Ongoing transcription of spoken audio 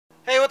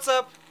what's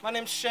up? My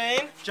name's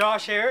Shane.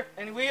 Josh here.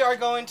 And we are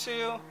going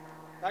to...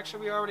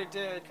 Actually, we already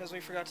did because we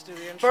forgot to do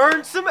the intro.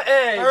 Burn some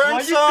eggs!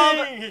 Burn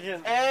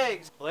some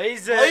eggs!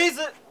 Blaze it! Blaze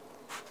it!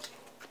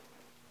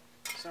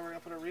 So we're going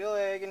to put a real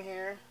egg in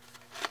here.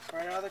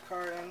 Right out of the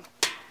carton.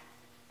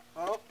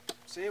 Oh,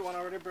 see? One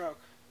already broke.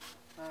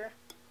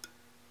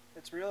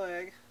 It's real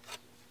egg.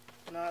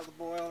 Not the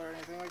boil or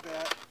anything like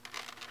that.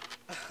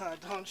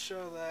 Don't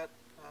show that.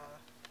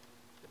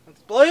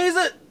 Let's blaze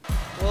it!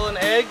 Will an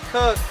egg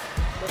cook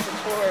with a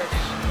torch?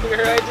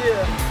 Your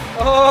idea.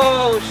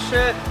 Oh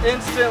shit,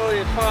 instantly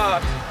it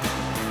popped.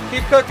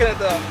 Keep cooking it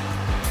though.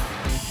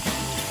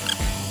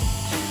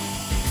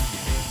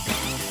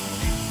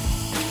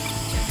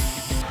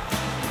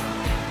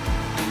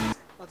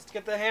 Let's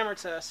get the hammer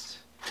test.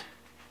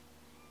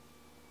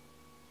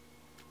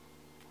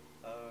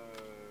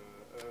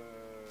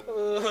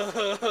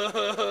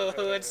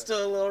 It's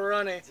still a little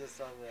runny.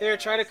 Here,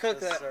 try to cook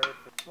that.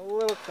 A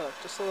little cook,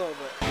 just a little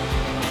bit.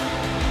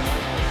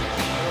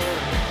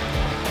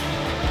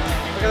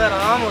 Look at that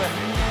omelet.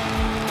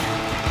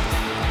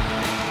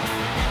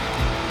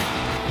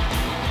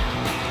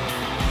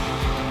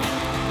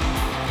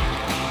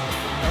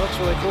 That looks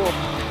really cool.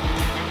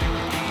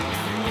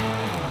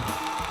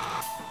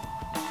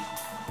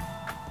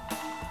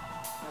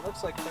 That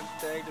looks like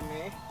cooked egg to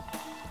me.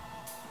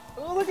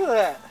 Oh, look at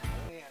that.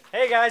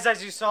 Hey guys,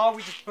 as you saw,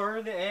 we just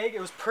burned the egg. It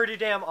was pretty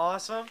damn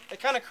awesome. It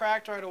kind of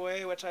cracked right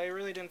away, which I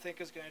really didn't think it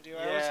was going to do.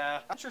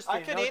 Interesting.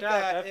 I could eat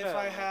that if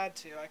I had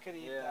to. I could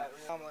eat that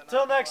omelet.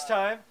 Till next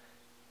time.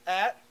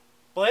 At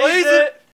Blaze it!